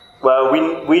Well,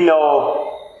 we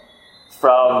know from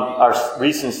our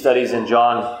recent studies in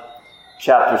John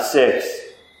chapter 6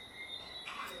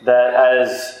 that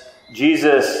as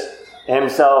Jesus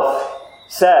himself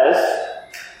says,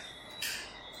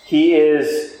 he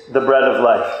is the bread of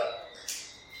life.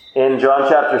 In John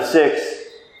chapter 6,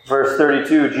 verse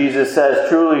 32, Jesus says,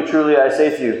 "Truly, truly, I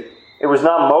say to you, it was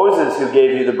not Moses who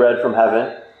gave you the bread from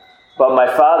heaven, but my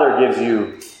Father gives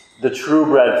you the true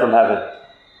bread from heaven."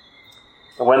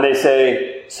 And when they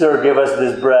say, "Sir, give us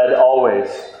this bread always,"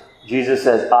 Jesus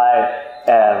says, "I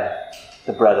am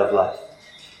the bread of life."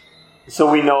 So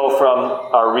we know from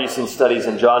our recent studies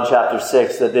in John chapter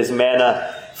 6 that this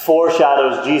manna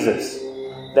foreshadows Jesus.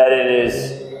 That it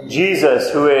is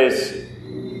Jesus who is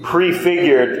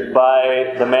prefigured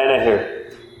by the manna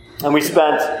here. And we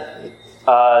spent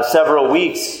several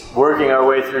weeks working our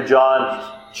way through John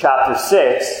chapter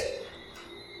 6.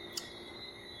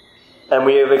 And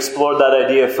we have explored that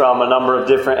idea from a number of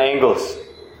different angles.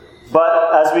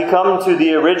 But as we come to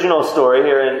the original story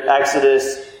here in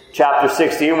Exodus chapter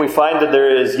 16, we find that there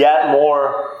is yet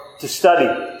more to study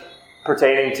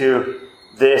pertaining to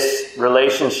this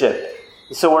relationship.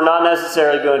 So we're not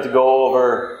necessarily going to go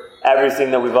over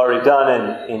everything that we've already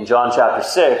done in John chapter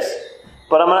 6,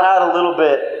 but I'm going to add a little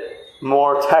bit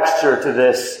more texture to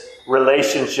this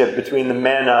relationship between the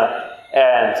manna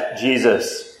and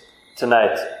Jesus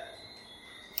tonight.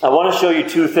 I want to show you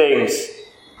two things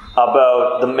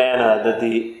about the manna that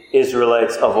the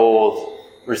Israelites of old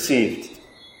received.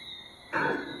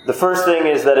 The first thing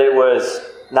is that it was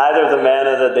neither the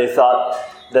manna that they thought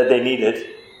that they needed,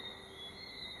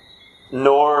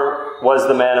 nor was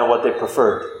the manna what they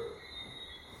preferred.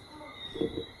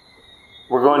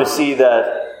 We're going to see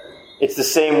that it's the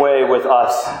same way with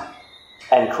us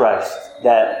and Christ,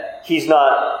 that He's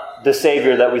not the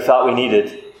Savior that we thought we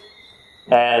needed,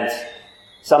 and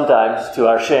sometimes, to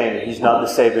our shame, He's not the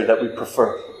Savior that we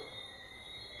prefer.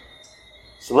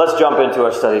 So let's jump into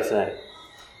our study tonight.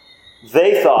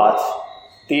 They thought,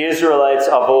 the Israelites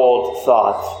of old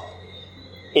thought,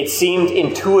 it seemed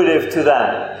intuitive to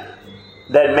them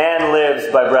that man lives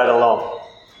by bread alone.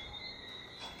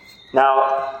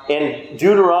 Now, in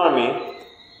Deuteronomy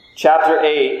chapter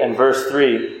 8 and verse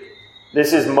 3,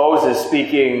 this is Moses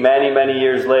speaking many, many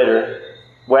years later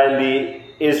when the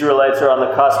Israelites are on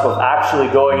the cusp of actually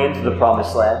going into the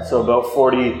promised land, so about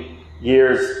 40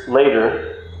 years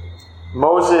later.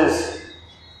 Moses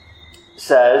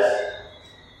says,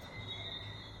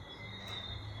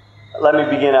 let me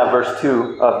begin at verse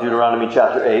 2 of Deuteronomy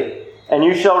chapter 8. "And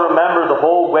you shall remember the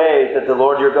whole way that the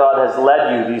Lord your God has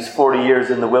led you these 40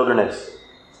 years in the wilderness,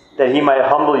 that He might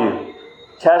humble you,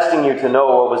 testing you to know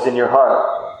what was in your heart,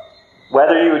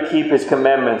 whether you would keep His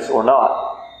commandments or not.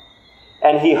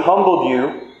 And He humbled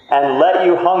you and let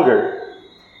you hunger,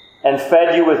 and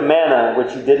fed you with manna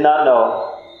which you did not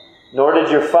know, nor did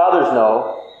your fathers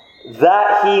know,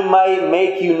 that He might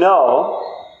make you know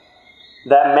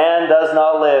that man does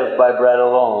not live by bread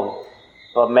alone,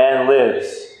 but man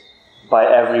lives by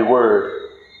every word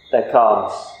that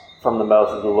comes from the mouth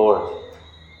of the Lord."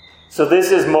 So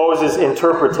this is Moses'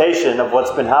 interpretation of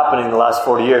what's been happening the last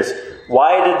 40 years.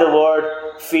 Why did the Lord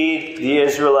feed the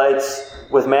Israelites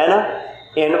with manna?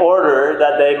 In order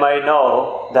that they might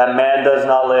know that man does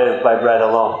not live by bread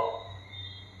alone.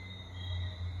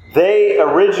 They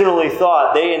initially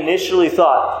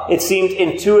thought, it seemed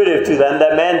intuitive to them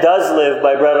that man does live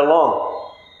by bread alone.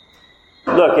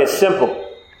 Look, it's simple.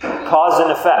 Cause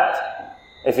and effect.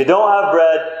 If you don't have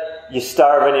bread, you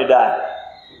starve and you die.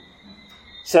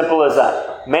 Simple as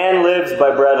that. Man lives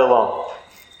by bread alone.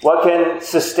 What can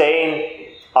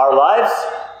sustain our lives?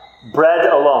 Bread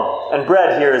alone. And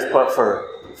bread here is put for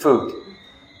food.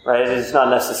 Right? It's not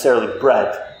necessarily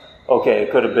bread. Okay, it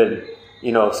could have been,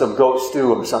 some goat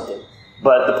stew or something.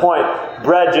 But the point,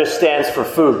 bread just stands for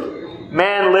food.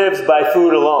 Man lives by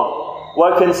food alone.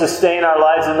 What can sustain our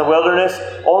lives in the wilderness?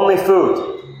 Only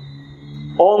food.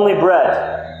 Only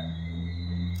bread.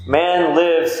 Man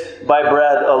lives by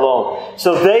bread alone.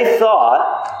 So they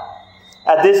thought,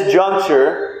 at this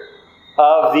juncture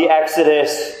of the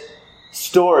Exodus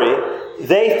story,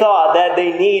 they thought that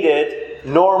they needed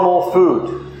normal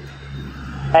food.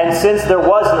 And since there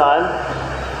was none,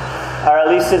 or at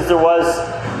least since there was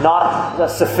not a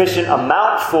sufficient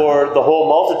amount for the whole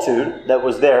multitude that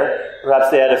was there, perhaps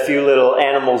they had a few little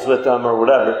animals with them or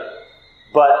whatever,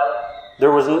 but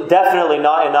there was definitely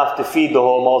not enough to feed the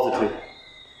whole multitude.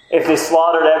 If they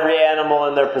slaughtered every animal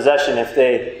in their possession, if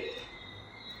they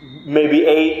maybe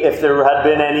ate, if there had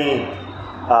been any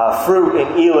fruit in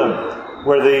Elim,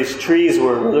 where these trees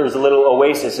were, where there was a little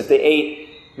oasis, if they ate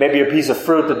maybe a piece of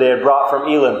fruit that they had brought from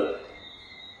Elim,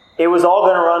 it was all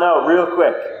going to run out real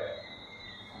quick.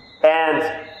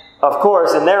 And, of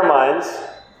course, in their minds,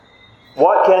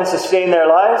 what can sustain their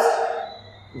lives?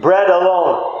 Bread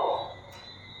alone.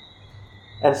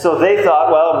 And so they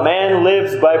thought, well, man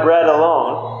lives by bread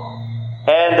alone,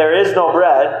 and there is no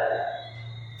bread,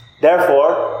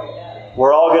 therefore,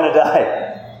 we're all going to die.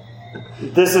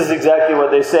 This is exactly what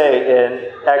they say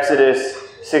in Exodus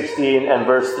 16 and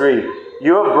verse 3.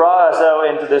 You have brought us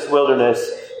out into this wilderness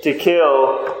to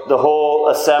kill the whole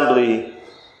assembly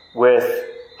with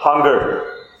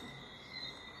hunger.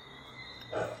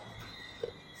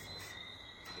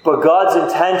 But God's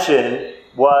intention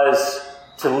was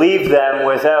to leave them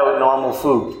without normal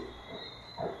food.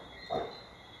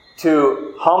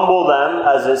 To humble them,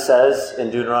 as it says in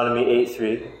Deuteronomy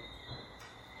 8:3.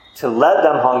 To let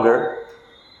them hunger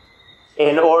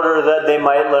in order that they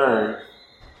might learn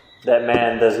that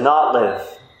man does not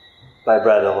live by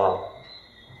bread alone.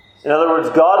 In other words,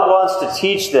 God wants to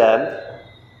teach them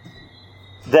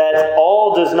that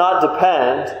all does not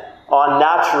depend on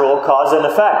natural cause and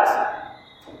effect,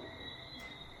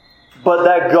 but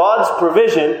that God's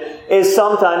provision is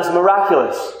sometimes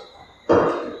miraculous.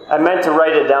 I meant to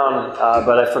write it down,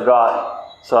 but I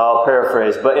forgot, so I'll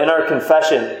paraphrase. But in our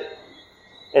confession,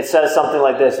 it says something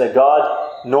like this, that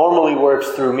God normally works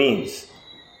through means,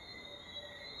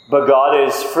 but God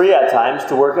is free at times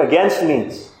to work against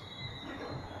means,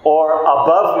 or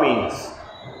above means,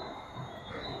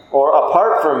 or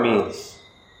apart from means.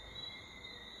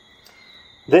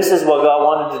 This is what God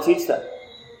wanted to teach them.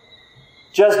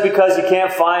 Just because you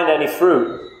can't find any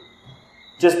fruit,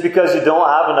 just because you don't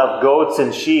have enough goats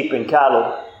and sheep and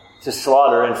cattle to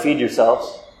slaughter and feed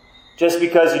yourselves, just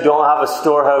because you don't have a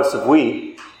storehouse of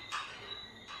wheat,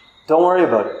 don't worry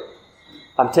about it.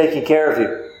 I'm taking care of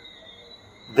you.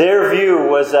 Their view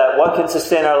was that what can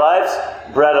sustain our lives?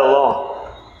 Bread alone.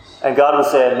 And God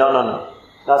was saying, no,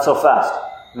 not so fast.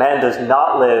 Man does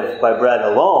not live by bread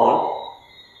alone.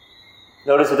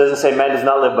 Notice it doesn't say man does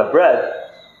not live by bread,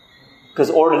 because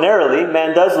ordinarily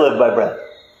man does live by bread.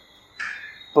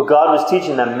 But God was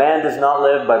teaching them man does not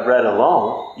live by bread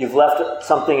alone. You've left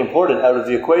something important out of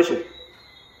the equation.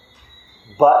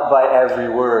 But by every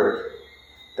word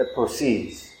that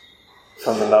proceeds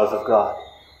from the mouth of God.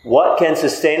 What can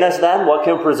sustain us then? What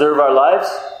can preserve our lives?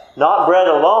 Not bread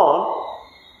alone,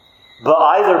 but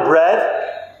either bread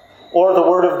or the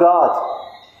Word of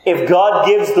God. If God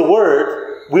gives the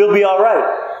Word, we'll be all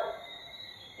right.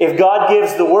 If God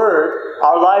gives the Word,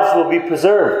 our lives will be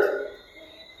preserved.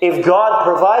 If God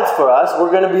provides for us,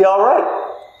 we're going to be all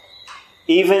right.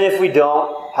 Even if we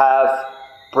don't have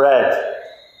bread.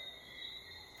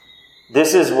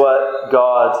 This is what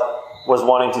God was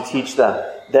wanting to teach them.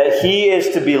 That He is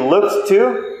to be looked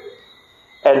to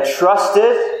and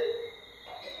trusted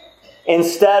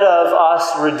instead of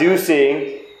us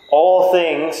reducing all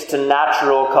things to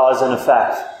natural cause and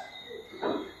effect.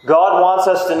 God wants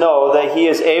us to know that He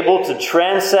is able to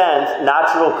transcend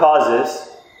natural causes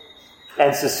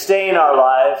and sustain our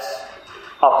lives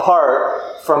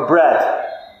apart from bread.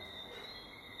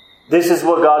 This is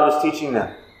what God was teaching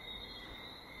them.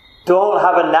 Don't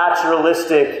have a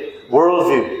naturalistic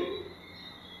worldview,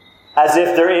 as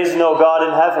if there is no God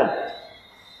in heaven,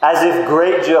 as if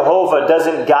great Jehovah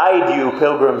doesn't guide you,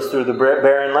 pilgrims, through the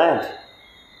barren land.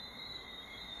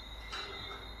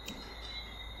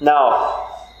 Now,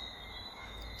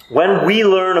 when we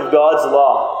learn of God's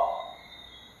law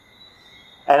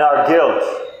and our guilt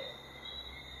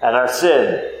and our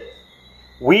sin,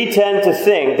 we tend to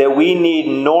think that we need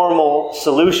normal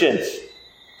solutions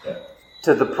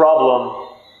to the problem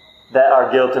that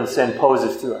our guilt and sin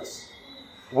poses to us.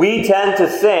 We tend to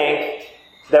think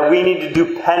that we need to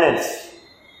do penance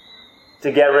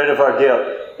to get rid of our guilt.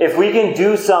 If we can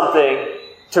do something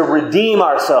to redeem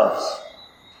ourselves,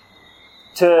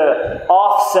 to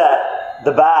offset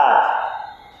the bad,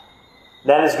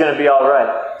 then it's going to be all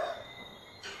right.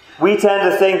 We tend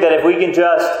to think that if we can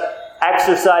just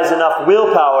exercise enough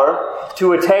willpower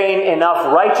to attain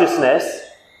enough righteousness,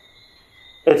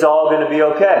 it's all going to be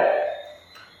okay.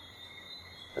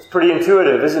 That's pretty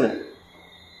intuitive, isn't it?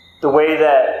 The way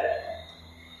that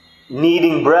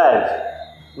needing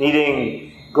bread,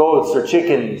 needing goats or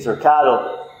chickens or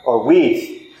cattle or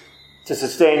wheat to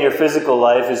sustain your physical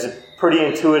life is a pretty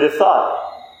intuitive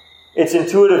thought. It's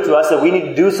intuitive to us that we need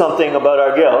to do something about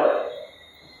our guilt,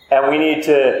 and we need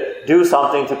to do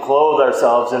something to clothe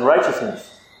ourselves in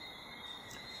righteousness.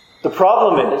 The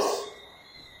problem is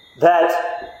that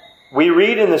we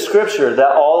read in the Scripture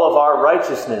that all of our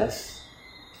righteousness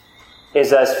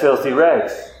is as filthy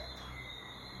rags.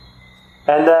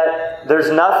 And that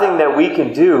there's nothing that we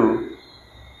can do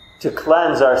to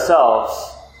cleanse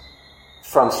ourselves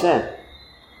from sin.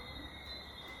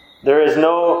 There is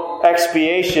no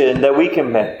expiation that we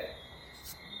can make.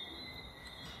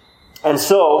 And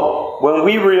so, when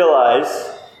we realize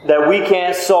that we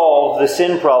can't solve the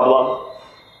sin problem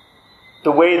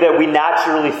the way that we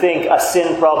naturally think a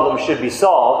sin problem should be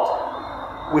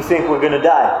solved, we think we're going to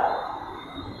die.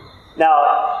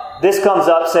 Now, this comes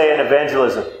up, say, in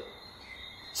evangelism.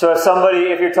 So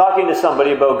if you're talking to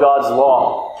somebody about God's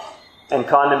law and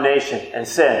condemnation and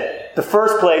sin, the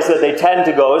first place that they tend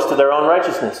to go is to their own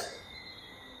righteousness.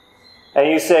 And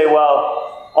you say,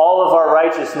 well, all of our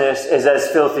righteousness is as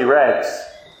filthy rags.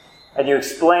 And you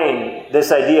explain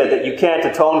this idea that you can't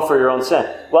atone for your own sin.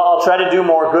 Well, I'll try to do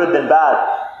more good than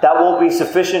bad. That won't be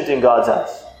sufficient in God's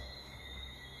eyes.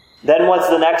 Then what's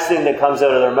the next thing that comes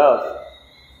out of their mouth?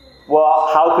 Well,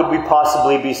 how could we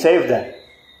possibly be saved then?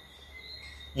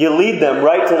 You lead them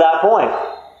right to that point.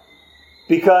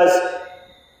 Because,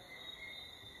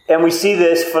 and we see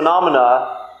this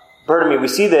we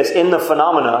see this in the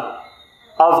phenomena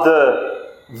of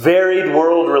the varied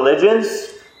world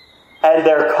religions and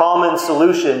their common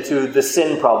solution to the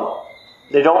sin problem.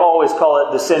 They don't always call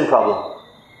it the sin problem.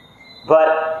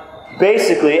 But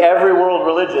basically, every world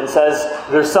religion says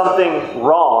there's something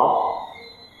wrong,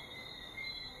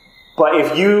 but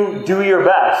if you do your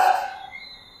best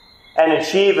and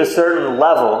achieve a certain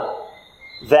level,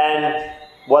 then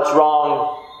what's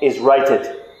wrong is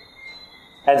righted.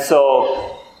 And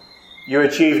so you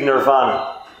achieve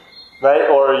nirvana, right?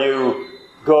 Or you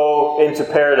go into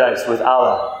paradise with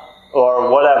Allah, or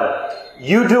whatever.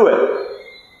 You do it.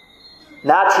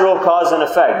 Natural cause and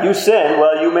effect. You sin,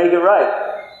 well, you make it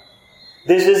right.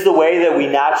 This is the way that we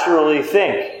naturally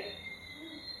think.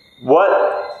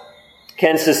 What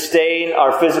can sustain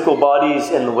our physical bodies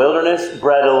in the wilderness?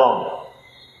 Bread alone.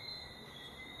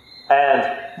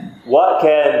 And what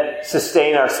can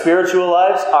sustain our spiritual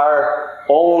lives? Our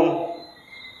own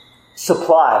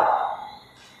supply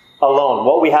alone.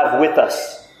 What we have with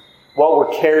us. What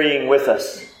we're carrying with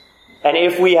us. And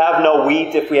if we have no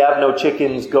wheat, if we have no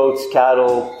chickens, goats,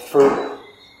 cattle, fruit,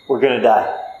 we're going to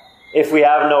die. If we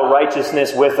have no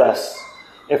righteousness with us,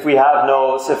 if we have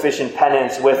no sufficient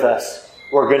penance with us,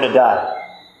 we're going to die.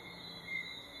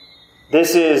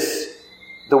 This is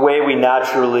the way we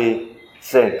naturally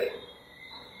think.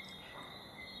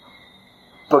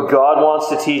 But God wants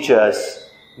to teach us,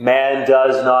 man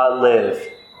does not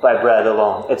live by bread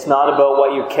alone. It's not about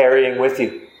what you're carrying with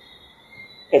you.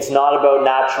 It's not about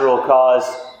natural cause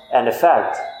and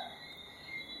effect.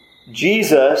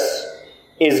 Jesus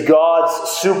is God's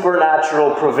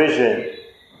supernatural provision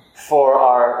for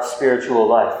our spiritual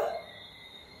life,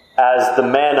 as the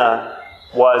manna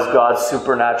was God's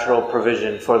supernatural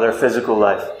provision for their physical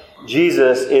life.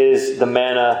 Jesus is the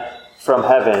manna from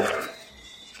heaven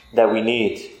that we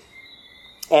need.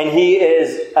 And He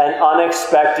is an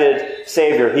unexpected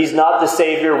Savior. He's not the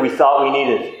Savior we thought we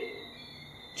needed.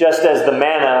 Just as the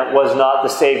manna was not the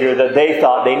Savior that they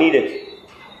thought they needed.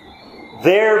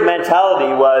 Their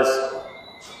mentality was,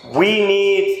 we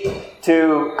need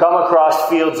to come across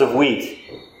fields of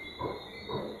wheat.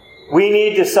 We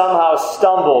need to somehow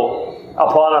stumble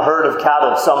upon a herd of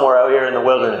cattle somewhere out here in the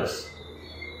wilderness,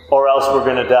 or else we're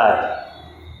going to die.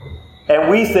 And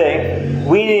we think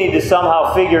we need to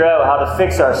somehow figure out how to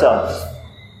fix ourselves.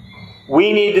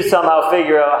 We need to somehow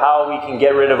figure out how we can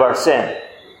get rid of our sin,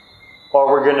 or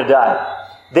we're going to die.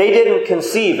 They didn't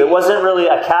conceive. It wasn't really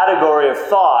a category of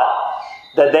thought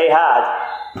that they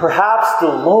had. Perhaps the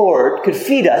Lord could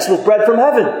feed us with bread from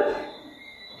heaven.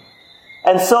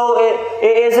 And so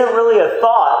it isn't really a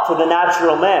thought to the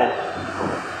natural man.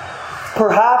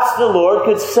 Perhaps the Lord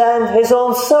could send His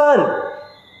own Son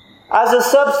as a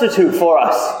substitute for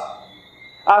us.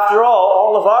 After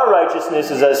all of our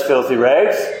righteousness is as filthy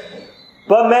rags.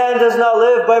 But man does not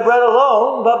live by bread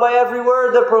alone, but by every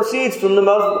word that proceeds from the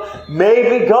mouth.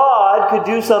 Maybe God could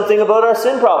do something about our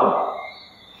sin problem.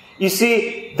 You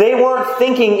see, they weren't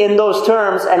thinking in those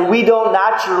terms, and we don't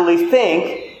naturally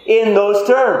think in those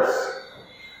terms.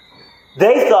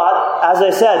 They thought, as I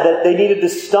said, that they needed to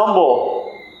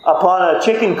stumble upon a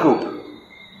chicken coop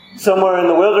somewhere in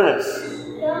the wilderness.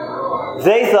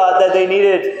 They thought that they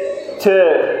needed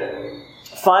to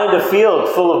find a field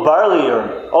full of barley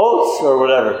or oats or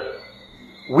whatever.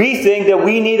 We think that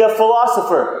we need a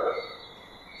philosopher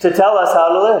to tell us how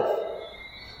to live.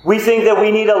 We think that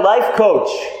we need a life coach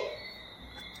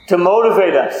to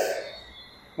motivate us.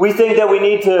 We think that we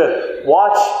need to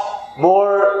watch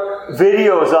more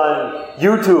videos on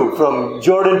YouTube from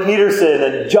Jordan Peterson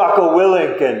and Jocko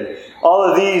Willink and all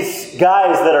of these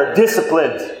guys that are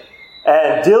disciplined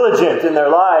and diligent in their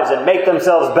lives and make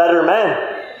themselves better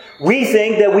men. We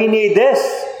think that we need this.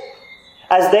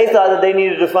 as they thought that they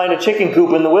needed to find a chicken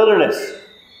coop in the wilderness.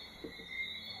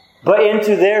 But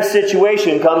into their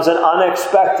situation comes an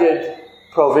unexpected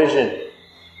provision.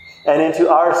 And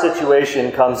into our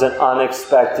situation comes an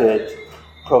unexpected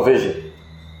provision.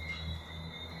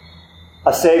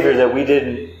 A Savior that we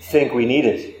didn't think we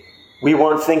needed. We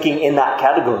weren't thinking in that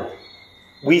category.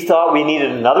 We thought we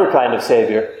needed another kind of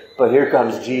Savior, but here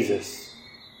comes Jesus,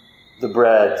 the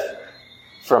bread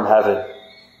from heaven.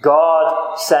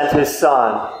 God sent His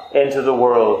Son into the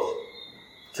world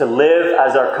to live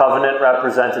as our covenant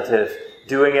representative,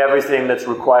 doing everything that's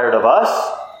required of us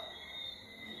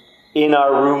in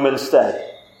our room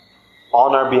instead,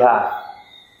 on our behalf,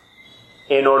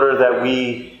 in order that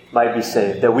we might be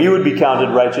saved, that we would be counted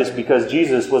righteous because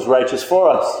Jesus was righteous for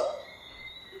us,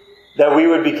 that we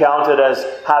would be counted as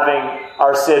having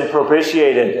our sin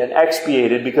propitiated and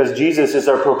expiated because Jesus is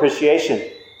our propitiation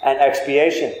and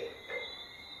expiation.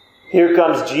 Here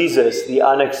comes Jesus, the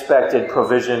unexpected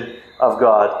provision of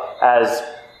God, as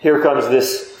here comes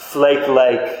this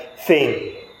flake-like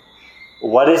thing.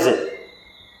 What is it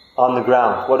on the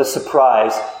ground? What a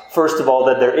surprise. First of all,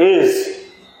 that there is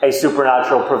a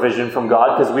supernatural provision from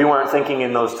God, because we weren't thinking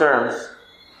in those terms.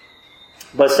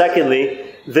 But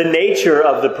secondly, the nature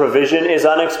of the provision is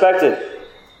unexpected.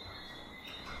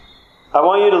 I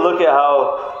want you to look at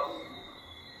how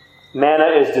manna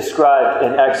is described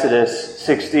in Exodus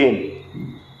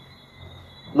 16.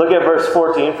 Look at verse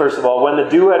 14, first of all. When the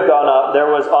dew had gone up,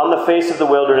 there was on the face of the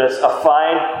wilderness a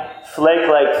fine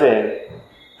flake-like thing,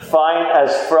 fine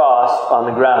as frost on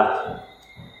the ground.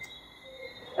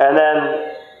 And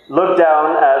then look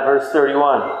down at verse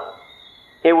 31.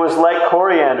 It was like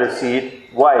coriander seed,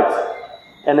 white,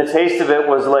 and the taste of it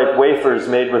was like wafers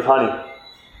made with honey.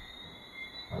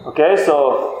 Okay,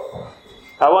 so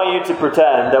I want you to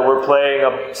pretend that we're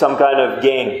playing some kind of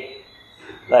game.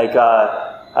 Like,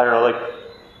 I don't really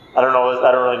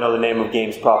know the name of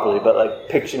games properly, but like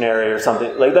Pictionary or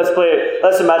something. Like,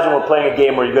 let's imagine we're playing a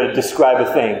game where you've got to describe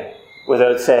a thing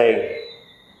without saying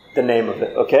the name of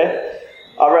it, okay?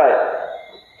 All right.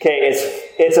 Okay,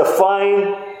 it's a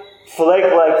fine,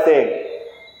 flake-like thing.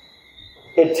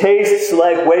 It tastes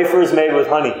like wafers made with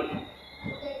honey.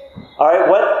 All right,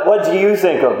 what do you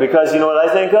think of? Because you know what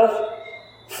I think of?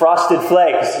 Frosted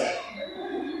Flakes.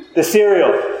 The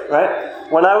cereal,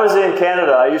 right? When I was in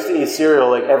Canada, I used to eat cereal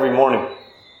like every morning.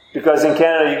 Because in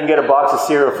Canada, you can get a box of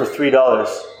cereal for $3.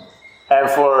 And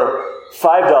for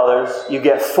 $5, you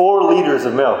get 4 liters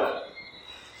of milk.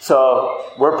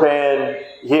 So we're paying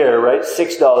here, right,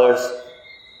 $6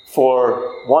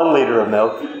 for 1 liter of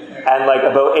milk. And like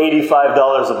about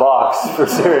 $85 a box for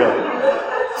cereal.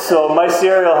 So my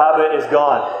cereal habit is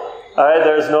gone. All right,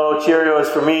 there's no Cheerios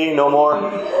for me, no more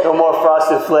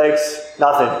Frosted Flakes,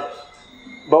 nothing.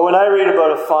 But when I read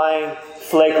about a fine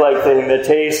flake-like thing that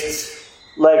tastes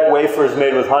like wafers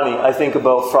made with honey, I think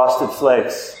about Frosted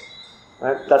Flakes.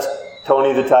 Right? That's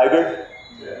Tony the Tiger,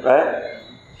 right?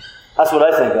 That's what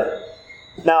I think of.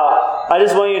 Now, I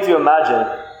just want you to imagine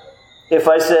if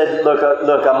I said, look,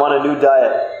 I'm on a new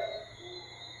diet.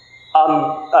 I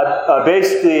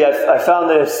found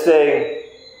this thing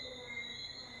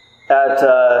at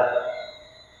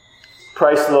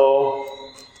Price Low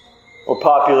or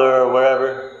Popular or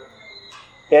wherever.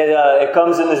 It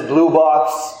comes in this blue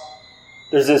box.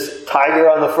 There's this tiger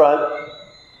on the front.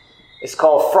 It's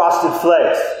called Frosted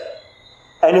Flakes.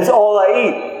 And it's all I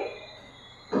eat.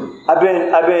 I've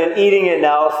been eating it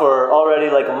now for already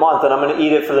like a month, and I'm going to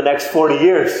eat it for the next 40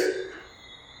 years.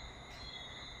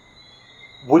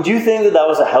 Would you think that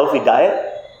was a healthy diet?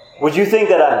 Would you think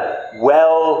that I'm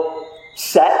well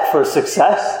set for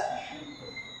success?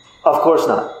 Of course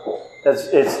not.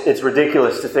 It's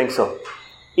ridiculous to think so.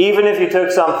 Even if you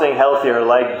took something healthier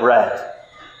like bread,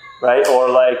 right? Or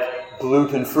like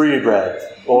gluten-free bread,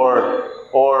 or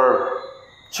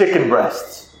chicken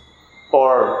breasts,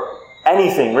 or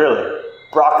anything really,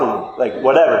 broccoli, like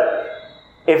whatever.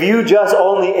 If you just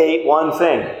only ate one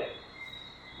thing,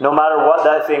 no matter what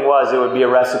that thing was, it would be a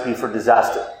recipe for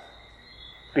disaster.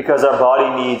 Because our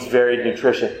body needs varied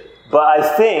nutrition. But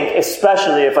I think,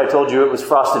 especially if I told you it was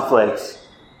Frosted Flakes,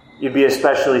 you'd be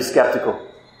especially skeptical.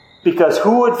 Because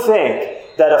who would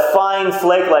think that a fine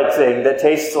flake-like thing that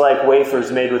tastes like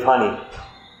wafers made with honey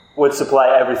would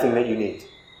supply everything that you need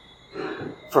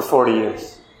for 40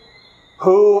 years?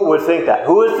 Who would think that?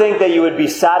 Who would think that you would be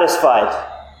satisfied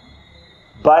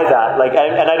by that? Like,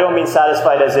 and I don't mean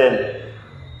satisfied as in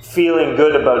feeling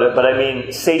good about it, but I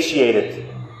mean satiated.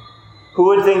 Who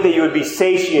would think that you would be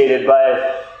satiated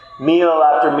by meal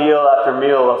after meal after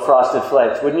meal of Frosted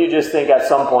Flakes? Wouldn't you just think at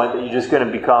some point that you're just going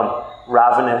to become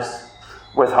ravenous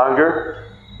with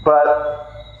hunger?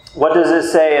 But what does it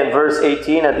say in verse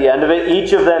 18 at the end of it?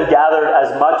 Each of them gathered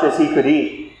as much as he could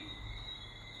eat.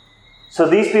 So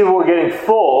these people were getting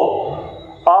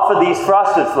full off of these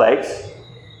Frosted Flakes,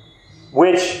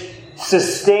 which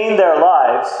sustained their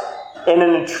lives in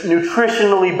a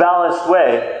nutritionally balanced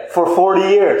way for 40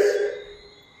 years.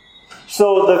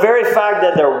 So the very fact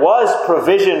that there was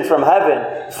provision from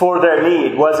heaven for their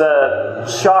need was a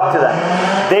shock to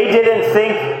them. They didn't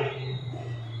think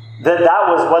that that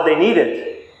was what they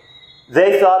needed.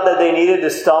 They thought that they needed to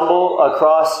stumble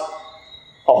across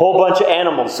a whole bunch of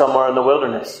animals somewhere in the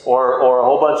wilderness, or a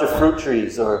whole bunch of fruit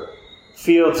trees, or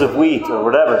fields of wheat, or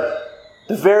whatever.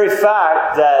 The very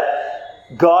fact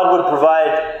that God would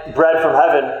provide bread from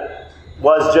heaven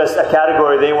was just a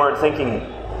category they weren't thinking in.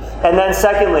 And then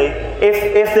secondly,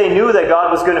 if they knew that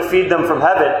God was going to feed them from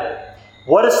heaven,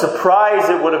 what a surprise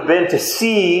it would have been to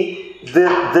see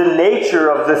the nature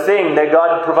of the thing that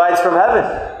God provides from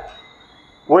heaven.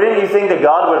 Wouldn't you think that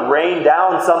God would rain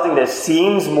down something that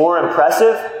seems more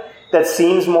impressive, that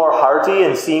seems more hearty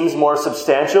and seems more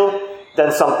substantial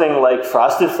than something like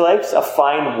Frosted Flakes, a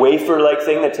fine wafer-like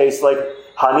thing that tastes like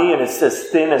honey and it's as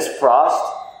thin as frost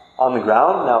on the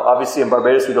ground? Now, obviously in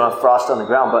Barbados we don't have frost on the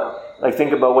ground, but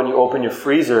think about when you open your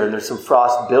freezer and there's some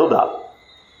frost buildup.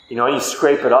 And you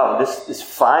scrape it off. This is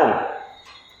fine.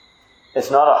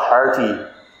 It's not a hearty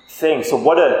thing. So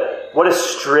what a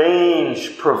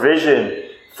strange provision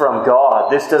from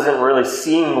God. This doesn't really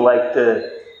seem like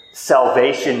the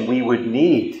salvation we would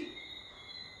need,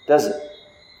 does it?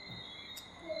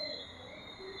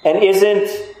 And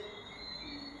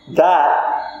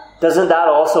doesn't that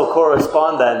also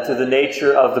correspond then to the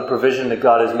nature of the provision that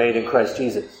God has made in Christ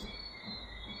Jesus?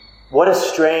 What a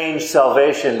strange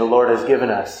salvation the Lord has given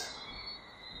us.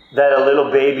 That a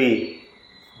little baby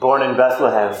born in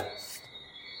Bethlehem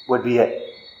would be it.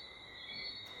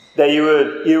 That you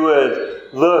would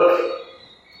look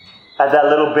at that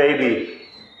little baby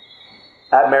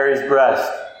at Mary's breast.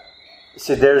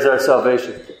 See, there's our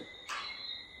salvation.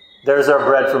 There's our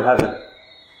bread from heaven.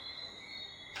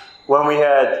 When we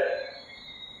had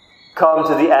come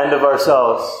to the end of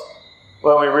ourselves,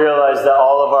 when we realized that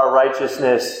all of our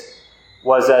righteousness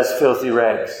was as filthy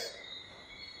rags,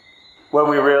 when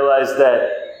we realized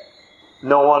that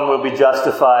no one will be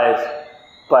justified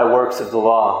by works of the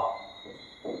law,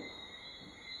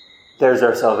 there's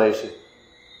our salvation.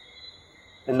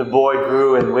 And the boy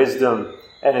grew in wisdom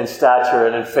and in stature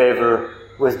and in favor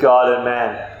with God and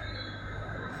man.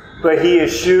 But he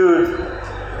eschewed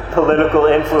political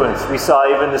influence. We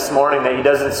saw even this morning that he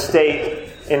doesn't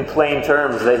state in plain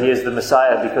terms that he is the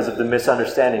Messiah because of the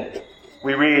misunderstanding.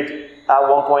 We read at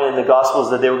one point in the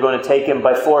Gospels that they were going to take him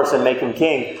by force and make him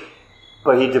king,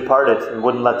 but he departed and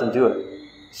wouldn't let them do it.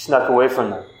 He snuck away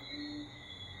from them.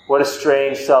 What a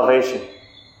strange salvation.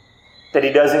 That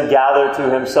he doesn't gather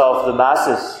to himself the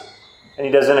masses, and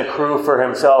he doesn't accrue for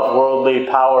himself worldly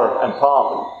power and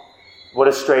pomp. What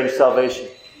a strange salvation.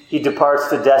 He departs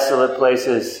to desolate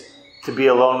places to be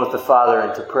alone with the Father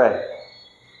and to pray.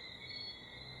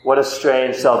 What a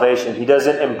strange salvation. He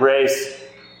doesn't embrace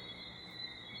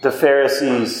the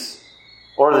Pharisees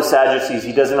or the Sadducees.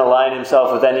 He doesn't align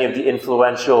himself with any of the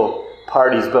influential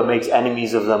parties, but makes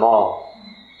enemies of them all.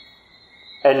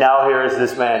 And now here is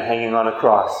this man hanging on a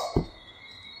cross.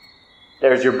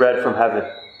 There's your bread from heaven.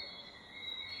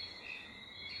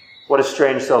 What a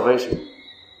strange salvation.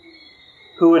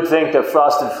 Who would think that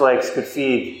Frosted Flakes could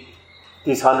feed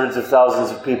these hundreds of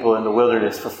thousands of people in the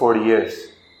wilderness for 40 years?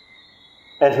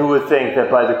 And who would think that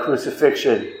by the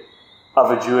crucifixion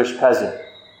of a Jewish peasant,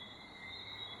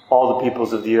 all the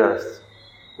peoples of the earth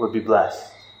would be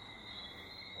blessed?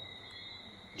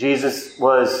 Jesus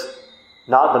was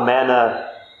not the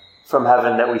manna from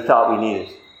heaven that we thought we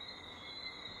needed.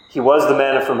 He was the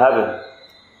manna from heaven,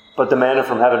 but the manna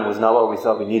from heaven was not what we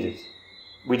thought we needed.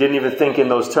 We didn't even think in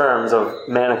those terms of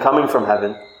manna coming from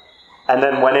heaven. And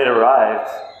then when it arrived,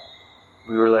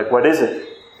 we were like, what is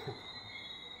it?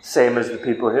 Same as the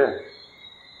people here.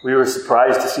 We were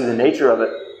surprised to see the nature of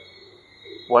it.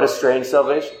 What a strange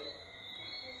salvation.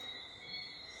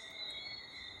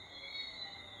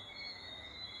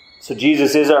 So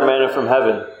Jesus is our manna from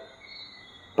heaven,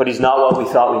 but he's not what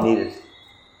we thought we needed.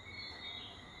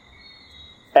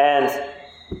 And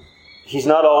he's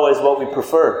not always what we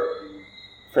prefer,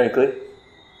 frankly,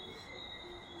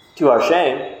 to our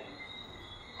shame,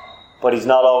 but he's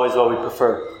not always what we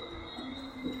prefer.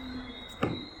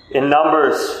 In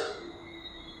Numbers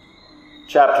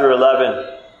chapter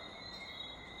 11,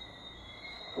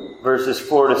 verses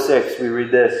 4 to 6, we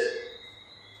read this.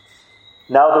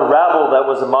 Now the rabble that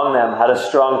was among them had a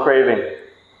strong craving,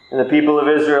 And the people of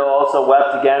Israel also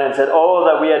wept again and said, "Oh,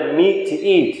 that we had meat to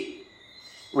eat.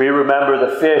 We remember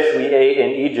the fish we ate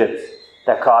in Egypt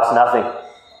that cost nothing.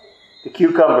 The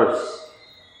cucumbers,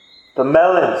 the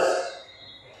melons,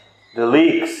 the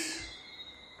leeks,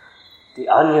 the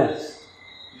onions,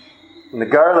 and the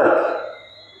garlic.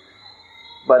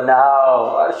 But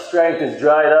now our strength is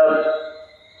dried up,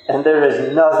 and there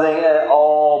is nothing at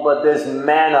all but this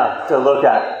manna to look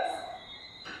at."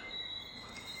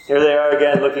 Here they are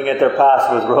again looking at their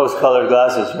past with rose-colored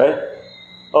glasses, right?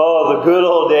 Oh, the good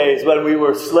old days when we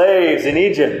were slaves in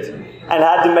Egypt and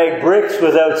had to make bricks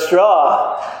without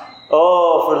straw.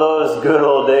 Oh, for those good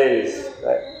old days,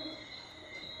 right?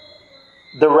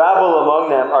 The rabble among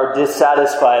them are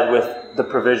dissatisfied with the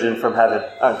provision from heaven,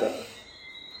 aren't they?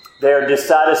 They are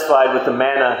dissatisfied with the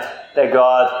manna that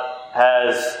God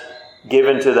has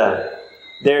given to them.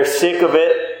 They're sick of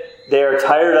it. They are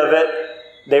tired of it.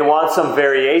 They want some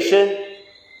variation.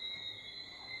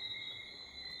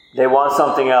 They want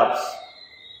something else.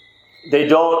 They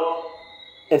don't,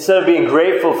 instead of being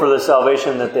grateful for the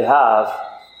salvation that they have,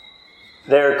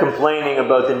 they're complaining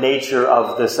about the nature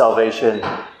of the salvation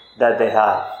that they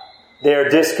have. They are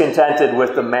discontented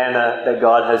with the manna that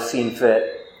God has seen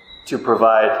fit to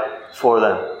provide for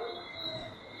them.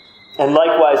 And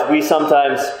likewise, we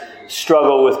sometimes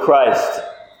struggle with Christ.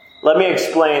 Let me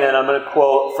explain, and I'm going to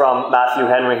quote from Matthew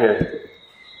Henry here.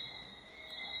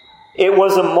 "It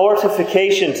was a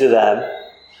mortification to them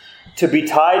to be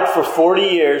tied for 40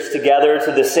 years together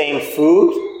to the same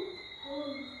food,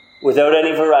 without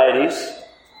any varieties,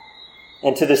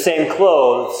 and to the same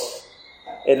clothes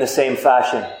in the same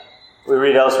fashion." We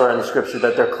read elsewhere in the Scripture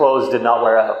that their clothes did not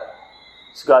wear out.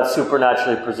 So God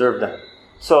supernaturally preserved them.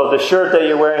 So the shirt that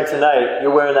you're wearing tonight, you're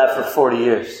wearing that for 40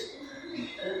 years.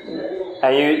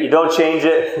 And you don't change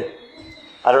it.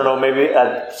 I don't know, maybe,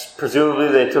 presumably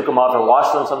they took them off and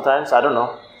washed them sometimes. I don't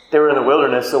know. They were in the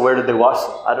wilderness, so where did they wash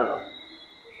them? I don't know.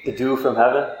 The dew from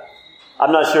heaven?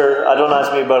 I'm not sure. Don't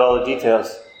ask me about all the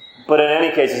details. But in any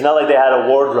case, it's not like they had a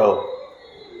wardrobe.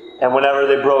 And whenever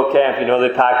they broke camp, they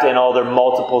packed in all their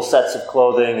multiple sets of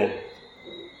clothing. And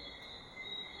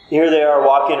here they are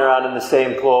walking around in the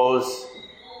same clothes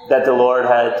that the Lord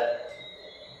had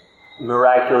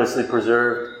miraculously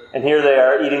preserved. And here they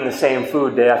are eating the same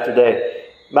food day after day.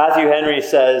 Matthew Henry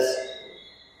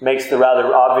makes the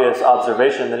rather obvious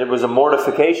observation that it was a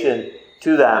mortification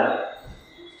to them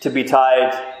to be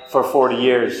tied for 40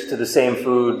 years to the same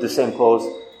food, the same clothes.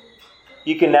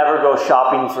 You can never go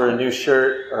shopping for a new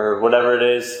shirt or whatever it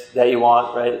is that you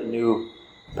want, right? A new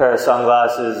pair of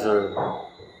sunglasses or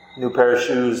new pair of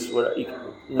shoes.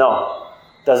 No,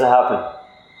 it doesn't happen.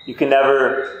 You can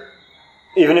never,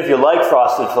 even if you like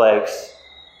Frosted Flakes,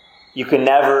 you can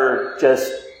never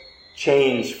just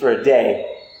change for a day.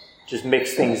 Just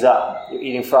mix things up. You're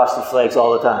eating Frosted Flakes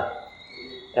all the time.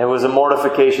 And it was a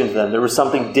mortification to them. There was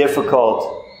something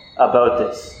difficult about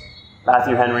this.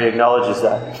 Matthew Henry acknowledges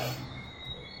that.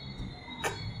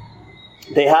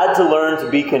 They had to learn to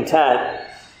be content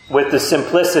with the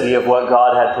simplicity of what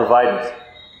God had provided.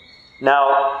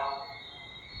 Now,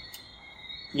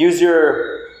 use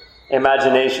your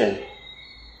imagination.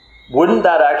 Wouldn't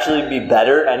that actually be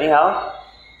better anyhow?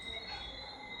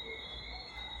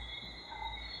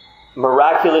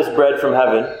 Miraculous bread from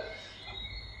heaven,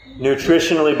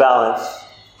 nutritionally balanced.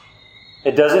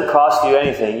 It doesn't cost you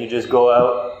anything. You just go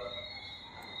out,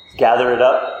 gather it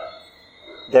up.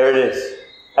 There it is.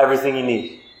 Everything you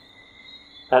need.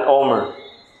 An omer.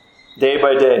 Day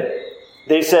by day.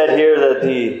 They said here that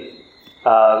the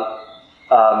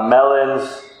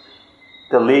melons,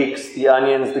 the leeks, the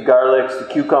onions, the garlics, the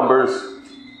cucumbers,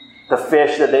 the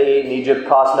fish that they ate in Egypt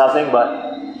cost nothing,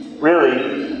 but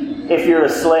really, if you're a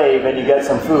slave and you get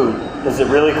some food, does it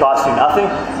really cost you nothing?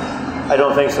 I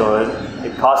don't think so.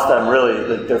 It costs them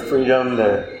really their freedom,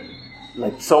 their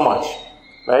so much,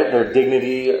 right? Their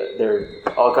dignity, their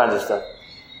all kinds of stuff.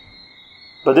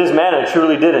 But this manna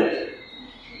truly didn't.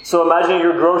 So imagine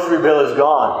your grocery bill is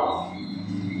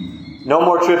gone. No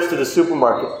more trips to the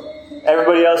supermarket.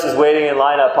 Everybody else is waiting in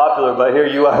line at Popular, but here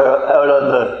you are out on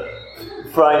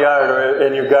the front yard or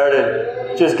in your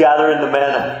garden, just gathering the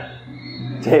manna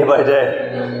day by day.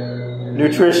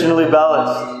 Nutritionally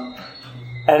balanced.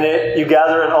 And you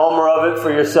gather an omer of it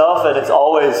for yourself, and it's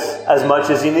always as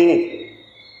much as you need.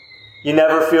 You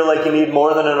never feel like you need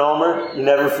more than an omer. You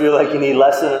never feel like you need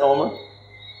less than an omer.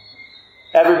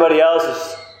 Everybody else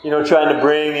is, trying to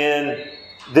bring in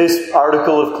this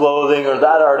article of clothing or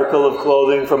that article of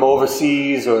clothing from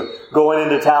overseas or going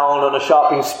into town on a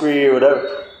shopping spree or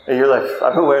whatever. And you're like,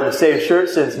 I've been wearing the same shirt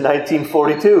since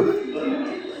 1942.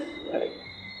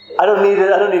 I don't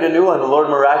need a new one. The Lord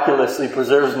miraculously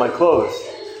preserves my clothes.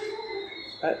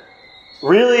 Right?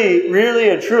 Really, really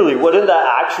and truly, wouldn't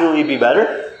that actually be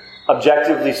better?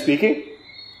 Objectively speaking?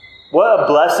 What a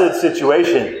blessed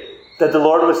situation that the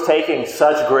Lord was taking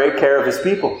such great care of His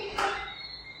people.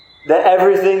 That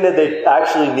everything that they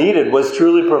actually needed was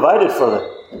truly provided for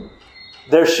them.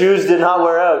 Their shoes did not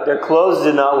wear out. Their clothes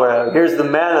did not wear out. Here's the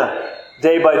manna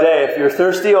day by day. If you're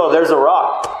thirsty, there's a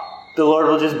rock. The Lord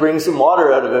will just bring some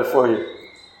water out of it for you.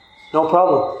 No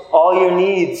problem. All your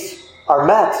needs are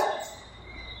met.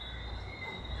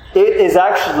 It is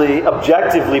actually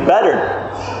objectively better.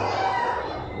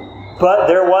 But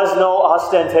there was no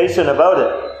ostentation about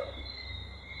it.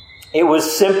 It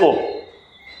was simple.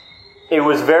 It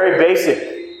was very basic.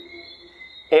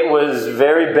 It was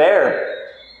very bare.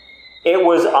 It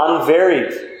was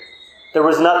unvaried. There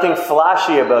was nothing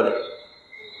flashy about it.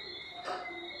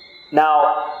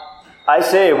 Now, I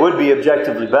say it would be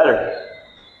objectively better.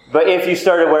 But if you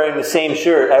started wearing the same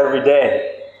shirt every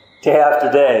day, day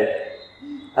after day,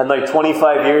 and like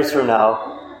 25 years from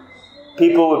now,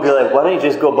 people would be like, why don't you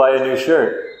just go buy a new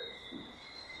shirt?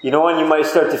 You know when you might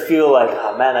start to feel like,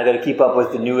 oh man, I got to keep up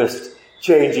with the newest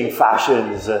changing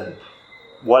fashions and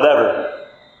whatever.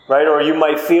 Right? Or you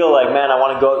might feel like, man, I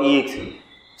want to go eat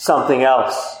something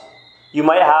else. You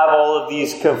might have all of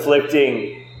these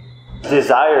conflicting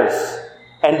desires.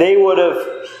 And they would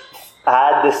have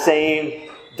had the same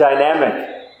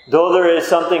dynamic. Though there is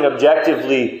something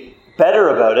objectively better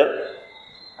about it,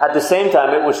 at the same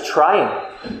time it was trying.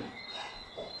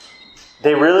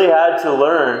 They really had to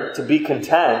learn to be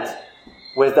content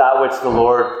with that which the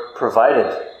Lord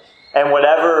provided. And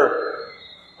whatever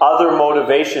other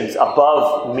motivations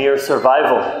above mere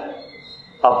survival,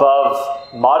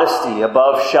 above modesty,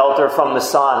 above shelter from the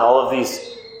sun, all of these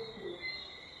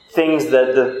things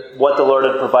that what the Lord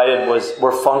had provided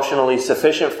were functionally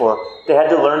sufficient for, they had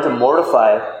to learn to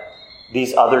mortify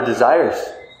these other desires,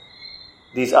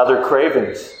 these other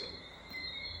cravings.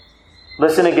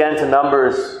 Listen again to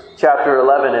Numbers chapter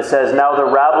 11. It says, now the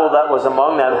rabble that was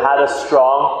among them had a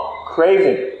strong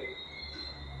craving.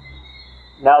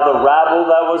 Now the rabble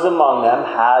that was among them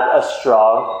had a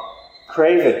strong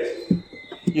craving.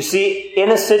 You see,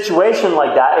 in a situation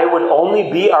like that, it would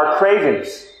only be our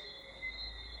cravings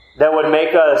that would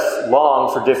make us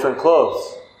long for different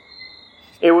clothes.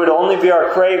 It would only be our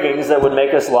cravings that would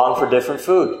make us long for different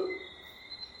food.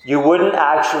 You wouldn't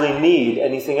actually need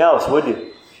anything else, would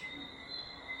you?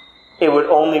 It would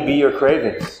only be your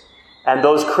cravings. And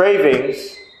those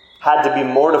cravings had to be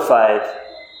mortified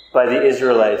by the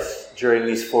Israelites during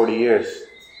these 40 years.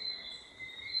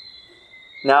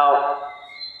 Now,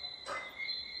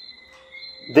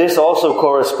 this also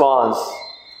corresponds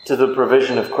to the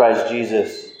provision of Christ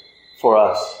Jesus for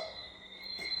us.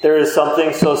 There is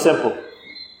something so simple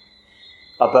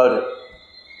about it.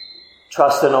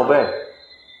 Trust and obey.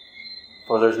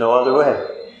 For there's no other way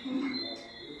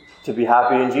to be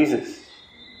happy in Jesus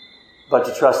but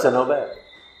to trust and obey.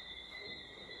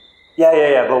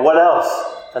 Yeah, but what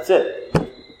else? That's it.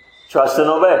 Trust and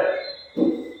obey.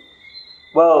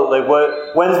 Well,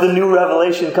 when's the new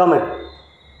revelation coming?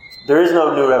 There is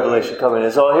no new revelation coming.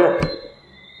 It's all here.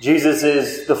 Jesus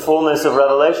is the fullness of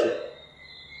revelation.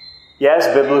 Yes,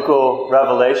 biblical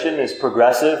revelation is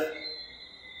progressive.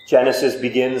 Genesis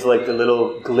begins like the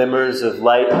little glimmers of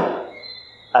light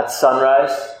at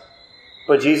sunrise.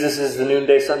 But Jesus is the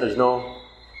noonday sun. There's no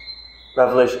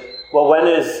revelation. Well, when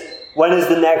is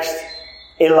the next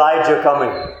Elijah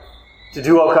coming to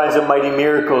do all kinds of mighty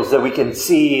miracles that we can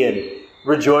see and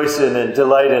rejoice in and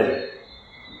delight in?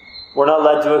 We're not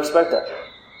led to expect that.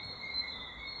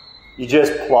 You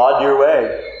just plod your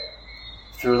way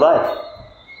through life,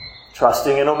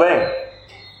 trusting and obeying.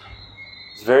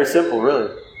 It's very simple,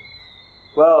 really.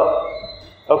 Well,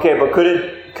 okay, but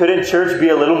couldn't church be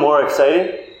a little more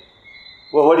exciting?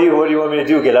 Well, what do you want me to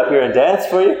do? Get up here and dance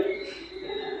for you?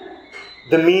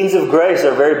 The means of grace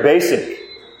are very basic,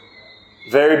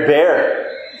 very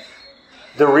bare.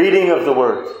 The reading of the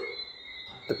Word,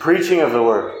 the preaching of the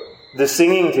Word, the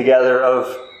singing together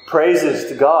of praises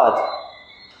to God,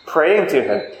 praying to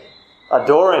Him,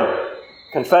 adoring,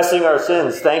 confessing our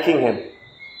sins, thanking Him,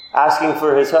 asking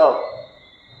for His help,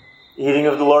 eating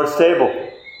of the Lord's table,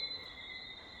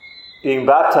 being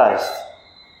baptized.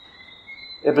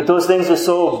 But those things are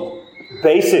so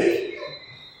basic,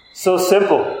 so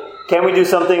simple. Can't we do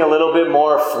something a little bit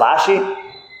more flashy?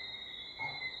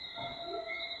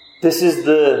 This is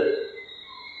the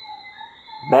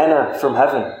manna from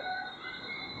heaven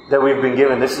that we've been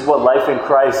given. This is what life in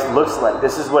Christ looks like.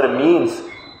 This is what it means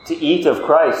to eat of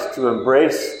Christ, to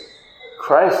embrace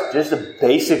Christ. Just a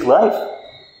basic life.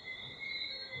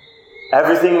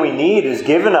 Everything we need is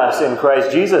given us in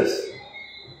Christ Jesus.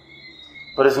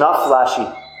 But it's not flashy.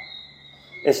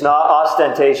 It's not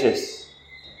ostentatious.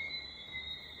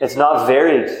 It's not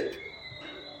varied.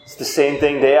 It's the same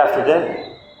thing day after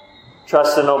day.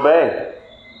 Trust and obey.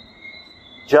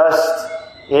 Just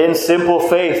in simple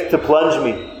faith to plunge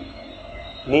me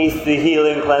 'neath the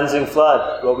healing, cleansing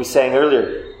flood. What we sang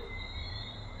earlier.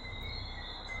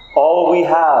 All we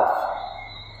have,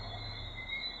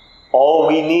 all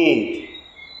we need,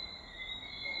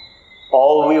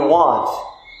 all we want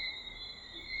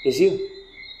is you.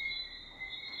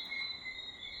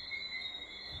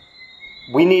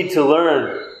 We need to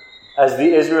learn, as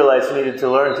the Israelites needed to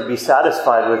learn, to be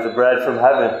satisfied with the bread from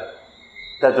heaven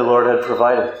that the Lord had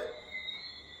provided.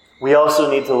 We also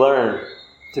need to learn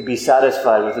to be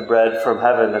satisfied with the bread from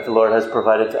heaven that the Lord has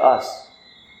provided to us.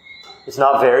 It's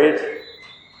not varied.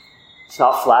 It's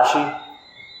not flashy.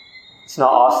 It's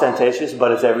not ostentatious,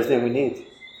 but it's everything we need.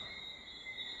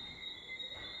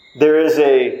 There is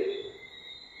a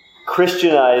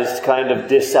Christianized kind of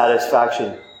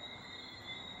dissatisfaction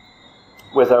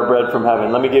with our bread from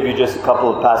heaven. Let me give you just a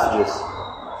couple of passages.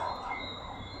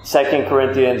 2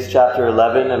 Corinthians chapter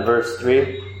 11 and verse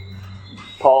 3.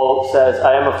 Paul says,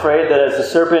 I am afraid that as the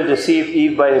serpent deceived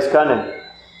Eve by his cunning,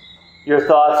 your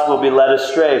thoughts will be led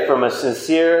astray from a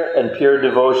sincere and pure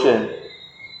devotion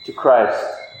to Christ.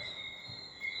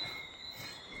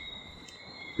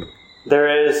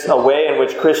 There is a way in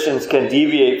which Christians can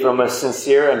deviate from a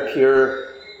sincere and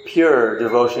pure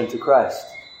devotion to Christ.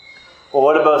 Well,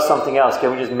 what about something else?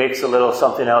 Can we just mix a little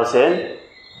something else in?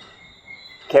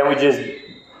 Can we just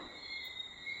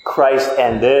Christ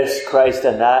and this, Christ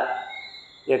and that?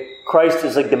 Yeah, Christ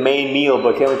is like the main meal,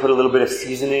 but can't we put a little bit of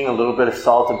seasoning, a little bit of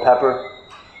salt and pepper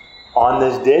on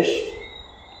this dish?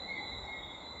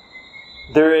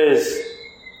 There is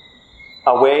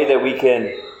a way that we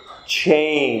can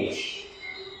change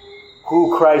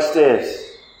who Christ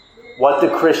is, what the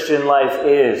Christian life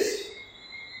is,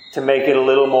 to make it a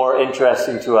little more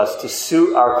interesting to us, to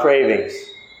suit our cravings.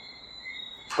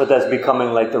 But that's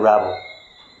becoming like the rabble.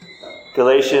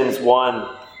 Galatians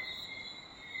 1,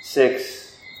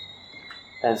 6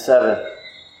 and 7.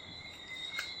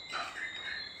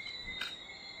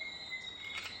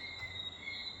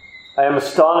 I am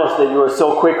astonished that you are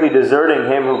so quickly deserting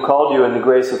him who called you in the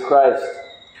grace of Christ,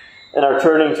 and are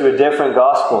turning to a different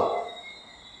gospel.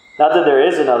 Not that there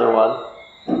is another one,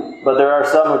 but there are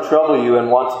some who trouble you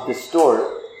and want to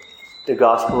distort the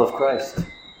gospel of Christ.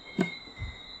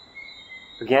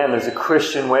 Again, there's a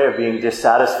Christian way of being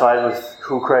dissatisfied with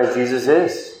who Christ Jesus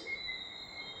is,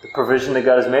 the provision that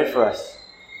God has made for us.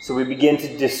 So we begin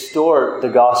to distort the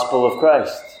gospel of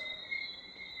Christ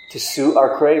to suit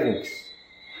our cravings.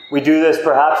 We do this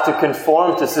perhaps to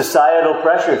conform to societal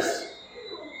pressures.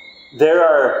 There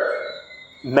are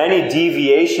many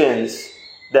deviations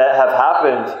that have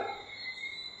happened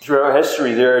throughout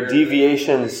history. There are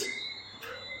deviations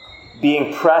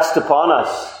being pressed upon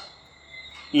us,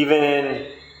 even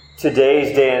in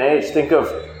today's day and age. Think of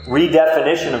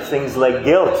redefinition of things like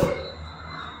guilt,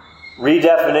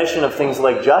 redefinition of things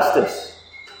like justice.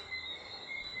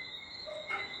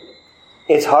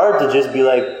 It's hard to just be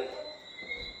like,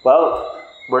 well,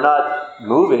 we're not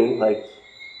moving. Like,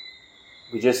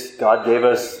 God gave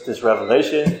us this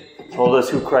revelation, told us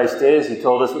who Christ is. He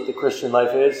told us what the Christian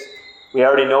life is. We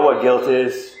already know what guilt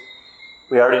is.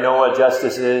 We already know what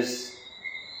justice is.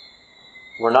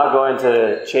 We're not going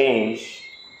to change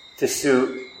to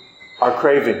suit our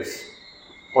cravings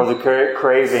or the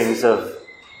cravings of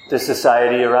the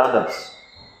society around us.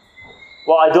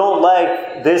 Well, I don't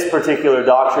like this particular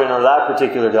doctrine or that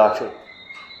particular doctrine.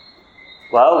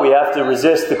 Well, we have to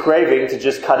resist the craving to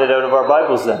just cut it out of our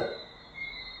Bibles then.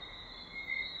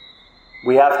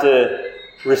 We have to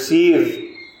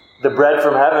receive the bread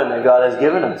from heaven that God has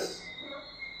given us,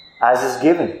 as is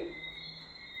given.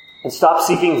 And stop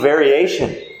seeking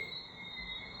variation.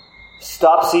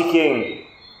 Stop seeking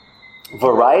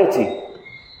variety.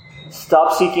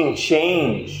 Stop seeking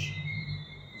change,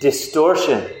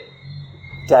 distortion,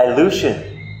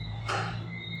 dilution,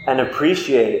 and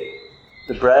appreciate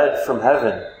the bread from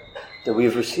heaven that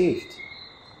we've received.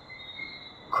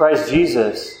 Christ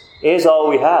Jesus is all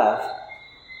we have.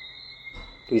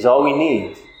 He's all we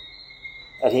need.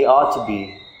 And He ought to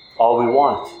be all we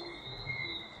want,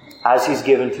 as He's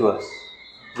given to us.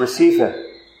 Receive Him.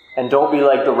 And don't be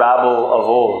like the rabble of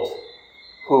old,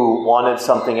 who wanted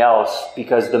something else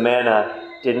because the manna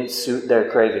didn't suit their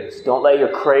cravings. Don't let your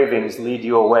cravings lead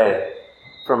you away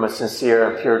from a sincere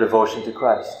and pure devotion to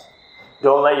Christ.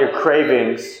 Don't let your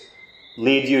cravings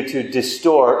lead you to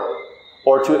distort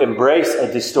or to embrace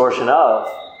a distortion of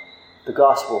the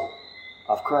gospel.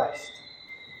 of Christ.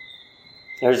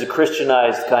 There's a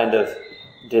Christianized kind of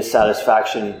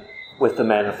dissatisfaction with the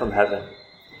manna from heaven.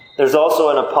 There's also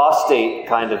an apostate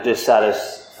kind of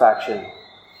dissatisfaction.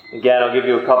 Again, I'll give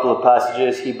you a couple of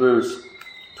passages. Hebrews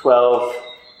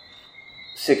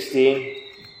 12:16.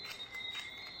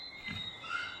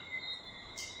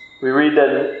 We read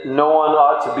that no one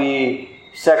ought to be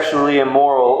sexually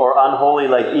immoral or unholy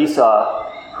like Esau,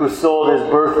 who sold his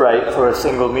birthright for a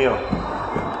single meal.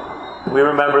 We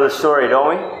remember the story, don't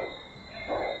we?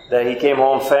 That he came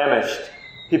home famished.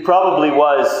 He probably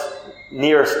was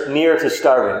near to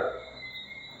starving.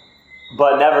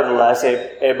 But nevertheless,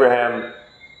 Isaac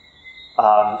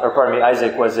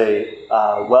was a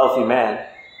wealthy man.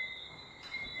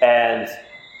 And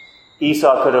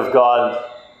Esau could have gone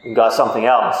and got something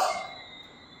else.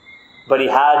 But he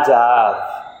had to have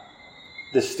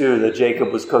the stew that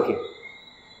Jacob was cooking.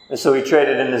 And so he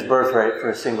traded in his birthright for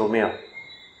a single meal.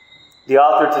 The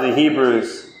author to the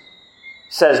Hebrews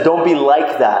says, don't be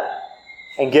like that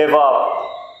and give up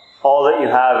all that you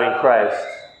have in Christ,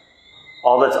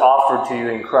 all that's offered to you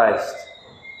in Christ,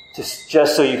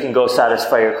 just so you can go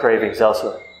satisfy your cravings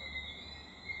elsewhere.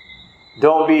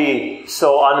 Don't be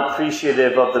so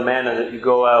unappreciative of the manna that you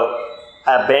go out,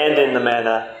 abandon the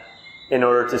manna in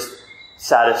order to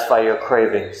satisfy your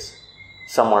cravings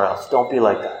somewhere else. Don't be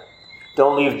like that.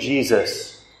 Don't leave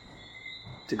Jesus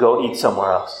to go eat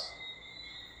somewhere else.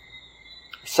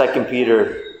 2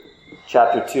 Peter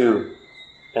chapter 2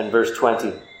 and verse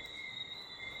 20.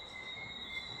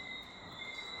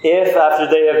 If after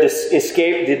they have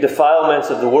escaped the defilements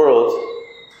of the world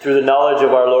through the knowledge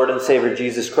of our Lord and Savior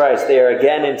Jesus Christ, they are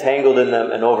again entangled in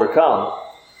them and overcome,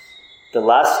 the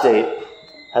last state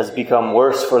has become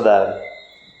worse for them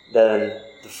than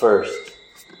the first.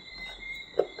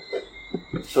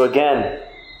 So again,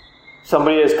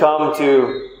 somebody has come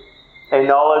to a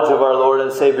knowledge of our Lord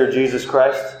and Savior Jesus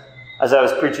Christ. As I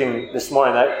was preaching this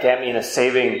morning, that can't mean a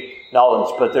saving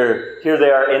knowledge, but here they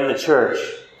are in the church.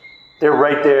 They're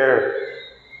right there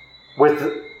with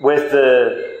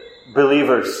the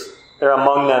believers. They're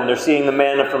among them. They're seeing the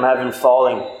manna from heaven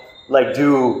falling like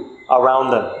dew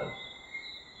around them.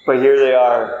 But here they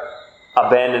are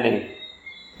abandoning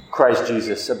Christ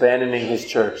Jesus, abandoning His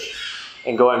church,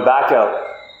 and going back out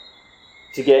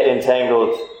to get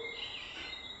entangled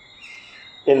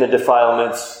in the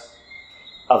defilements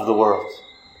of the world.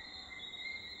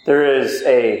 There is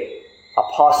an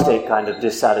apostate kind of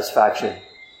dissatisfaction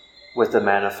with the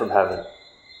manna from heaven.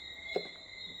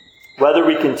 Whether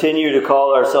we continue to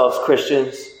call ourselves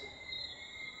Christians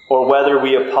or whether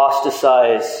we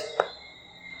apostatize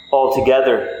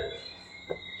altogether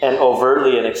and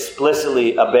overtly and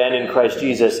explicitly abandon Christ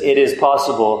Jesus, it is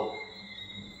possible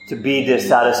to be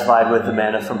dissatisfied with the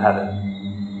manna from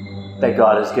heaven that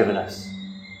God has given us.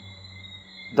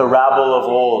 The rabble of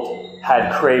old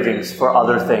had cravings for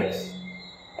other things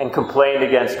and complained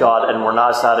against God and were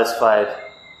not satisfied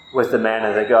with the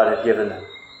manna that God had given them.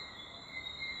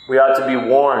 We ought to be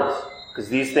warned, because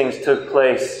these things took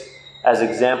place as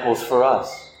examples for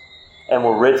us and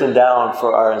were written down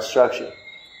for our instruction.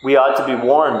 We ought to be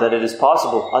warned that it is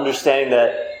possible, understanding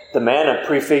that the manna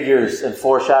prefigures and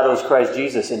foreshadows Christ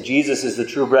Jesus, and Jesus is the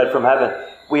true bread from heaven.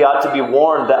 We ought to be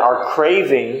warned that our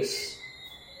cravings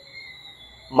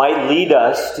might lead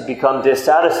us to become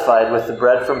dissatisfied with the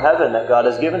bread from heaven that God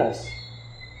has given us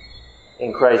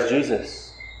in Christ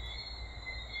Jesus.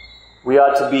 We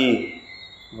ought to be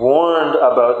warned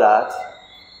about that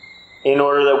in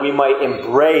order that we might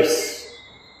embrace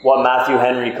what Matthew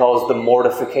Henry calls the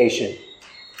mortification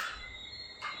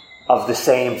of the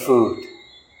same food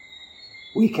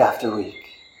week after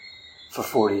week for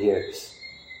 40 years.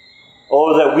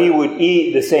 Oh, that we would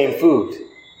eat the same food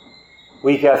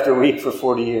week after week for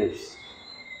 40 years.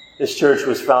 This church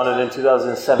was founded in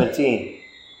 2017.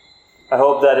 I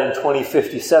hope that in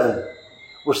 2057,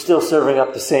 we're still serving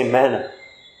up the same manna.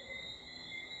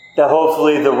 That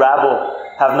hopefully the rabble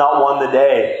have not won the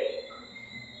day.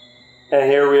 And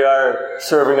here we are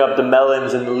serving up the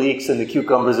melons and the leeks and the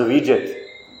cucumbers of Egypt.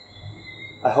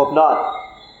 I hope not.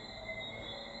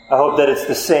 I hope that it's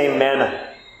the same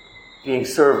manna being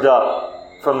served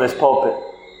up from this pulpit.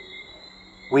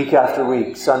 Week after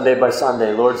week, Sunday by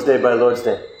Sunday, Lord's Day by Lord's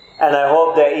Day. And I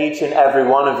hope that each and every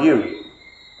one of you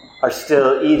are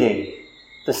still eating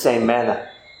the same manna.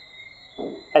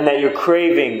 And that your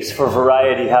cravings for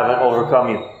variety haven't overcome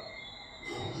you.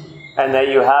 And that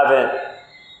you haven't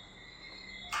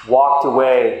walked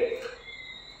away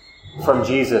from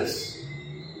Jesus,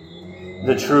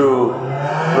 the true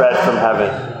bread from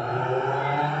heaven.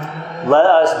 Let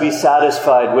us be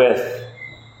satisfied with,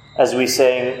 as we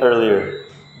sang earlier,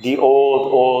 the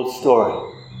old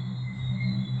story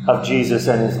of Jesus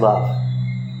and His love.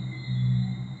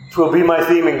 It will be my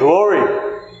theme in glory.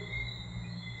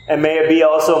 And may it be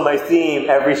also my theme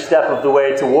every step of the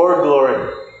way toward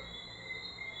glory.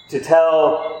 To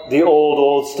tell the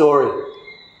old story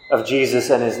of Jesus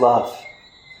and His love.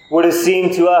 Would it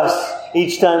seem to us,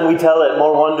 each time we tell it,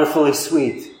 more wonderfully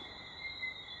sweet?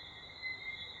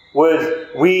 Would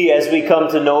we, as we come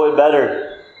to know it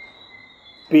better,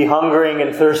 be hungering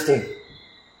and thirsting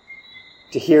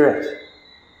to hear it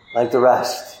like the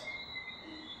rest?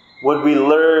 Would we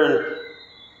learn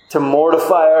to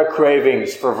mortify our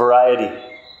cravings for variety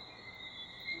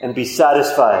and be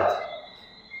satisfied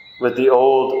with the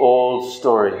old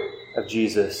story of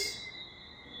Jesus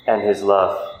and His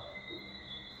love?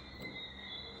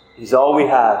 He's all we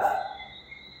have,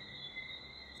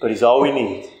 but He's all we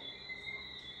need,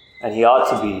 and He ought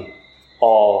to be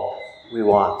all we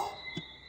want.